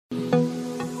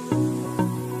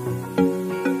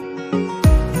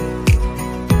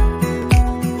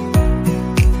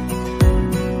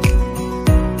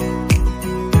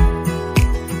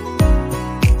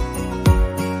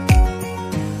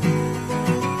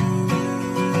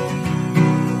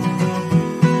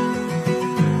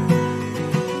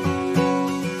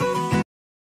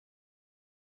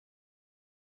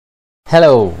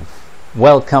Hello,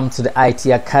 welcome to the IT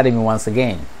Academy once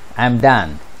again. I'm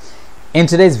Dan. In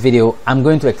today's video, I'm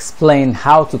going to explain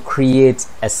how to create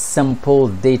a simple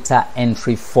data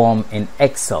entry form in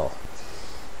Excel.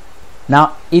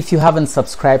 Now, if you haven't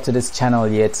subscribed to this channel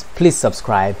yet, please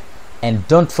subscribe and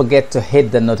don't forget to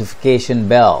hit the notification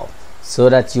bell so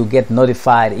that you get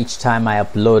notified each time I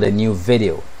upload a new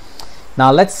video.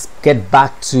 Now, let's get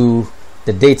back to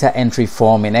the data entry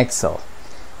form in Excel.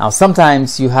 Now,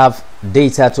 sometimes you have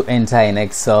data to enter in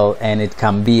Excel and it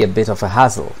can be a bit of a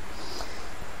hassle,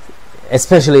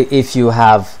 especially if you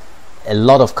have a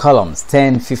lot of columns,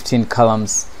 10-15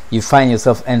 columns. You find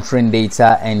yourself entering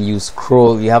data and you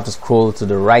have to scroll to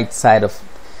the right side of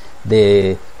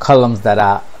the columns that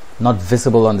are not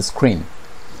visible on the screen.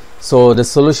 So the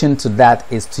solution to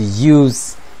that is to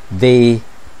use the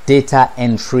data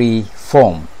entry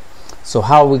form. So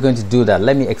how are we going to do that?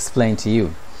 Let me explain to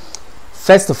you.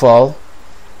 First of all,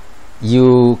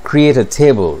 you create a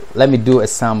table. Let me do a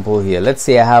sample here. Let's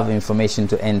say I have information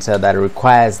to enter that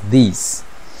requires these: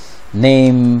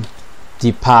 name,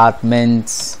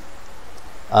 department,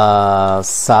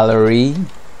 salary,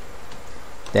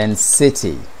 then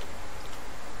city.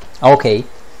 Okay,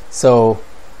 so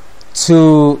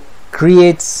to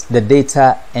create the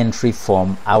data entry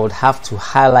form, I would have to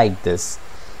highlight this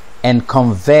and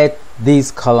convert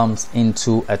these columns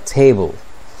into a table.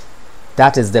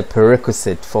 That is the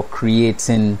prerequisite for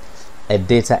creating a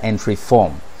data entry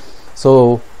form.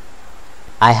 So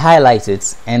I highlight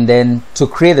it, and then to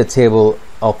create a table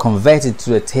or convert it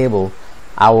to a table,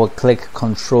 I will click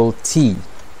Ctrl T.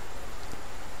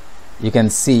 You can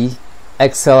see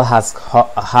Excel has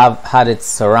had it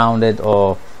surrounded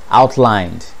or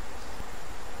outlined,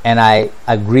 and I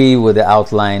agree with the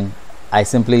outline. I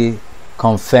simply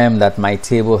confirm that my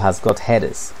table has got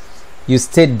headers. You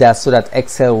state that so that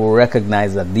Excel will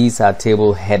recognize that these are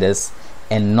table headers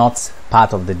and not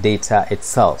part of the data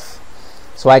itself.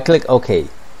 So I click OK,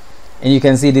 and you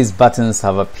can see these buttons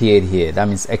have appeared here. That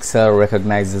means Excel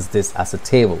recognizes this as a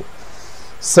table.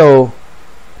 So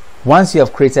once you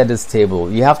have created this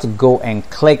table, you have to go and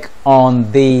click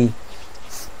on the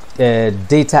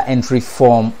data entry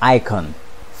form icon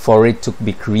for it to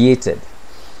be created.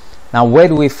 Now, where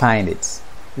do we find it?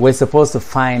 We're supposed to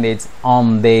find it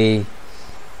on the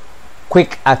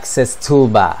quick access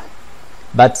toolbar,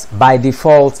 but by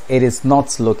default it is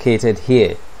not located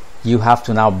here. You have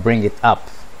to now bring it up.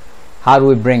 How do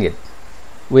we bring it?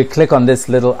 We click on this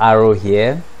little arrow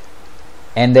here,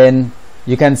 and then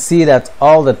you can see that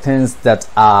all the things that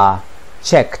are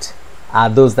checked are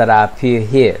those that appear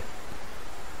here.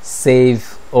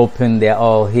 Save, open, they're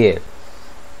all here,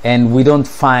 and we don't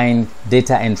find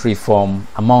data entry form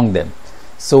among them.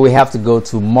 So we have to go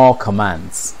to more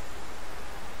commands.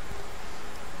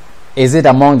 Is it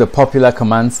among the popular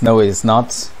commands? No, it is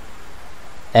not.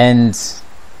 And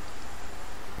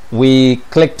we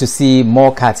click to see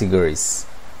more categories.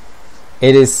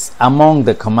 It is among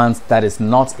the commands that is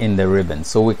not in the ribbon.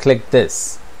 So we click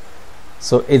this.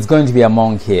 So it's going to be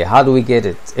among here. How do we get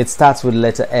it? It starts with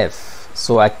letter F.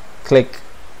 So I click,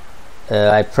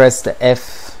 I press the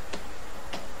F.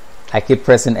 I keep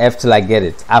pressing F till I get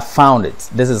it. I found it.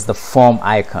 This is the form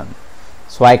icon.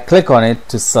 So I click on it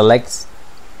to select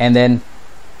and then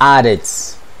add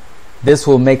it. This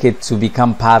will make it to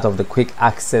become part of the quick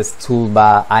access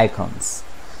toolbar icons.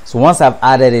 So once I've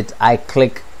added it, I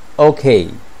click OK.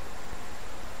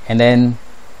 And then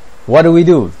what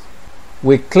do?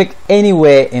 We click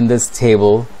anywhere in this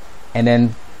table and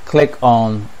then click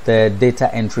on the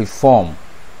data entry form.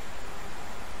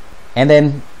 And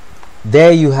then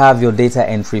there you have your data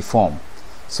entry form.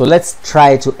 So let's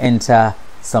try to enter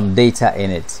some data in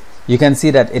it. You can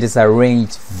see that it is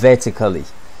arranged vertically.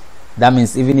 That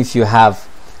means even if you have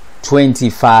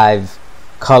 25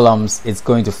 columns, it's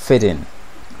going to fit in.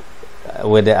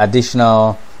 With the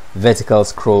additional vertical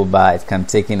scroll bar, it can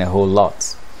take in a whole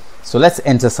lot. So let's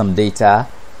enter some data.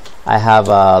 I have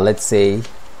let's say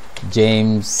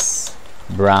James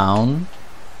Brown,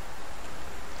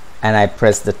 and I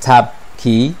press the tab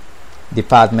key.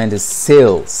 Department is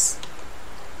sales,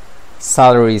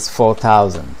 salary is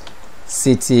 4,000,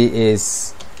 city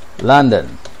is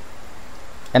London,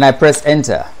 and I press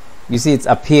enter. You see it's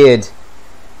appeared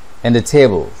in the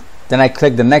table. Then I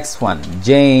click the next one,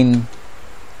 Jane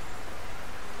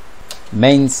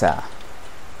Mensah,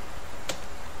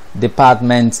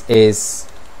 department is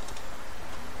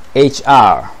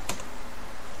HR,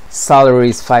 salary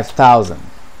is 5,000,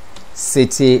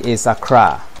 city is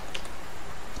Accra.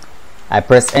 I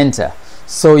press enter.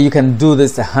 So you can do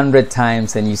this 100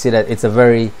 times, and you see that it's a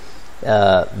very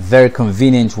very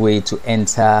convenient way to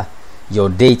enter your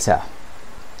data.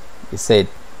 You see it?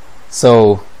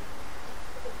 So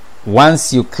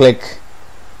once you click,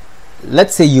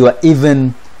 let's say you are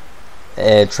even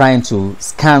trying to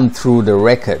scan through the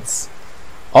records,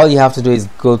 all you have to do is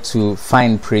go to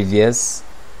find previous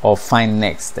or find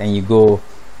next, and you go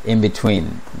in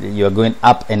between. You are going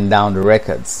up and down the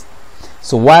records.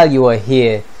 So while you are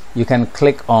here, you can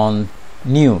click on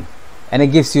new, and it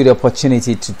gives you the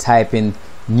opportunity to type in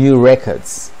new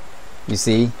records. You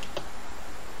see,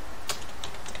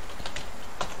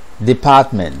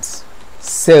 department,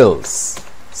 sales,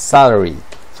 salary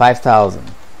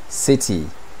 5,000, city,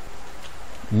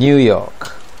 New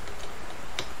York,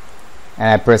 and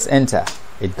I press enter,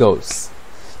 it goes.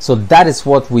 So that is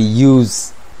what we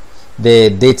use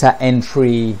the data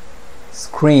entry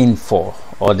screen for,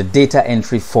 or the data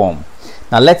entry form.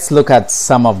 Now let's look at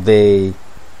some of the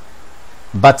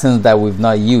buttons that we've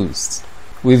not used.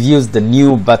 We've used the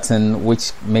new button,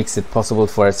 which makes it possible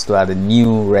for us to add a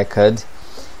new record,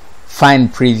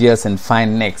 find previous and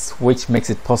find next, which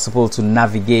makes it possible to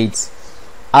navigate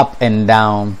up and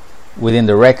down within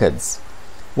the records.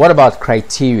 What about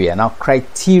criteria? Now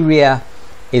criteria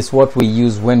is what we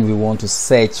use when we want to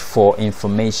search for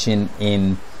information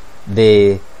in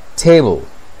the table.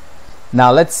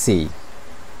 Now let's see,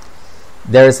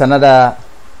 there is another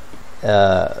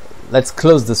let's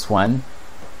close this one.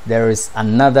 There is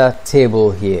another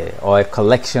table here, or a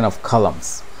collection of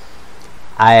columns.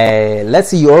 Let's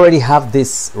say you already have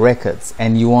these records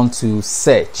and you want to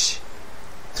search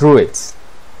through it.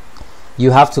 You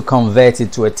have to convert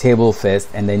it to a table first,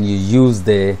 and then you use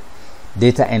the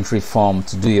data entry form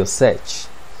to do your search.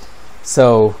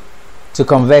 So to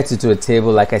convert it to a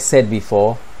table, like I said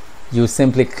before, you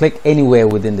simply click anywhere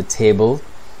within the table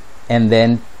and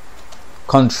then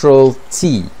Control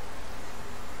T.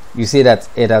 You see that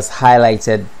it has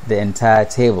highlighted the entire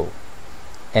table,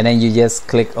 and then you just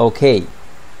click OK.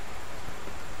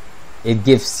 It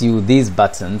gives you these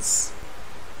buttons,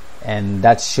 and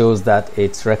that shows that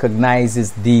it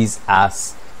recognizes these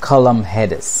as column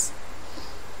headers.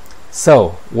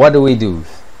 So what do?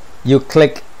 You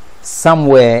click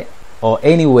somewhere or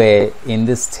anywhere in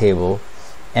this table,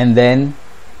 and then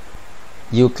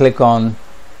you click on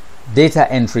data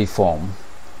entry form,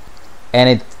 and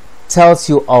it tells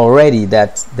you already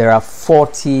that there are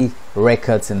 40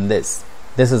 records in this.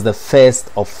 This is the first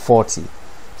of 40.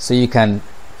 So you can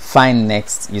find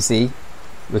next. You see,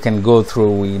 we can go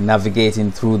through, we navigating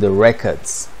through the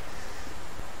records.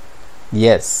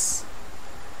 Yes,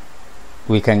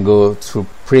 we can go through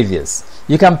previous.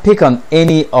 You can pick on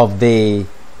any of the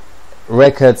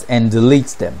records and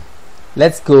delete them.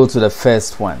 Let's go to the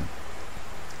first one.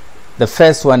 The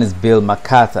first one is Bill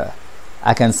MacArthur.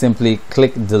 I can simply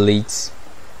click delete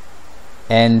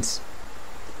and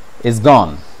it's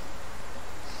gone.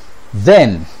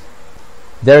 Then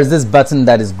there's this button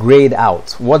that is grayed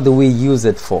out. What do we use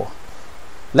it for?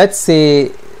 Let's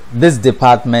say this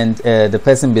department, the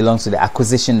person belongs to the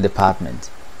acquisition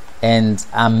department, and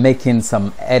I'm making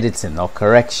some editing or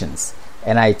corrections,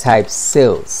 and I type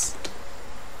sales.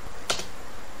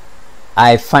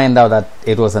 I find out that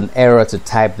it was an error to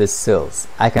type this sales.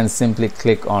 I can simply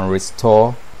click on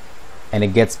restore, and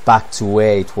it gets back to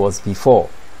where it was before.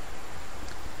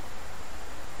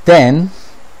 Then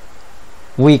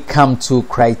we come to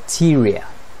criteria.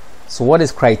 So what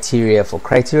is criteria for?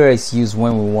 Criteria is used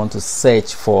when we want to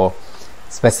search for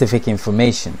specific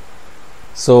information.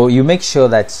 So you make sure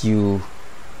that you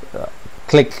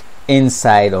click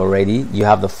inside already. You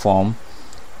have the form.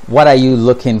 What are you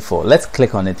looking for? Let's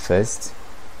click on it first.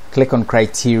 Click on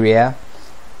criteria.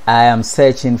 I am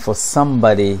searching for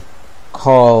somebody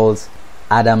called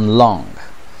Adam Long.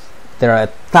 There are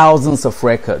thousands of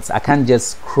records. I can't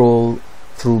just scroll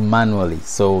through manually,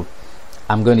 so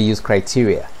I'm going to use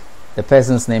criteria. The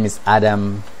person's name is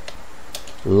Adam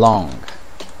Long.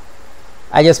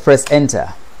 I just press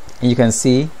enter, and you can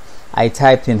see I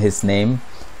typed in his name.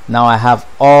 Now I have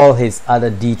all his other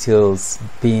details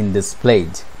being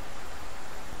displayed.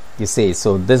 You see,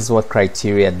 so this is what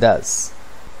criteria does.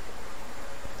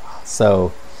 So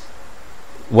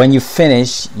when you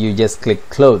finish, you just click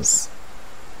close.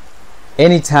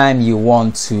 Anytime you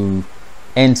want to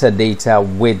enter data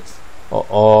with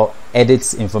or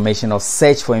edit information or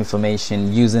search for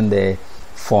information using the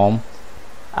form,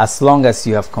 as long as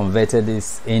you have converted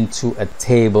this into a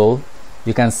table,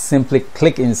 you can simply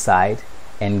click inside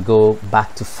and go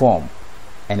back to form,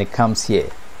 and it comes here.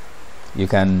 You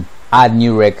can add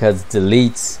new records,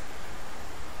 delete,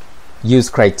 use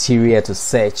criteria to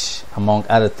search, among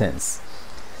other things.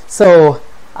 So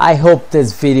I hope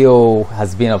this video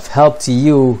has been of help to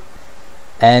you,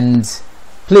 and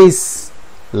please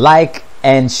like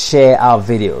and share our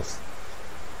videos.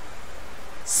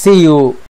 See you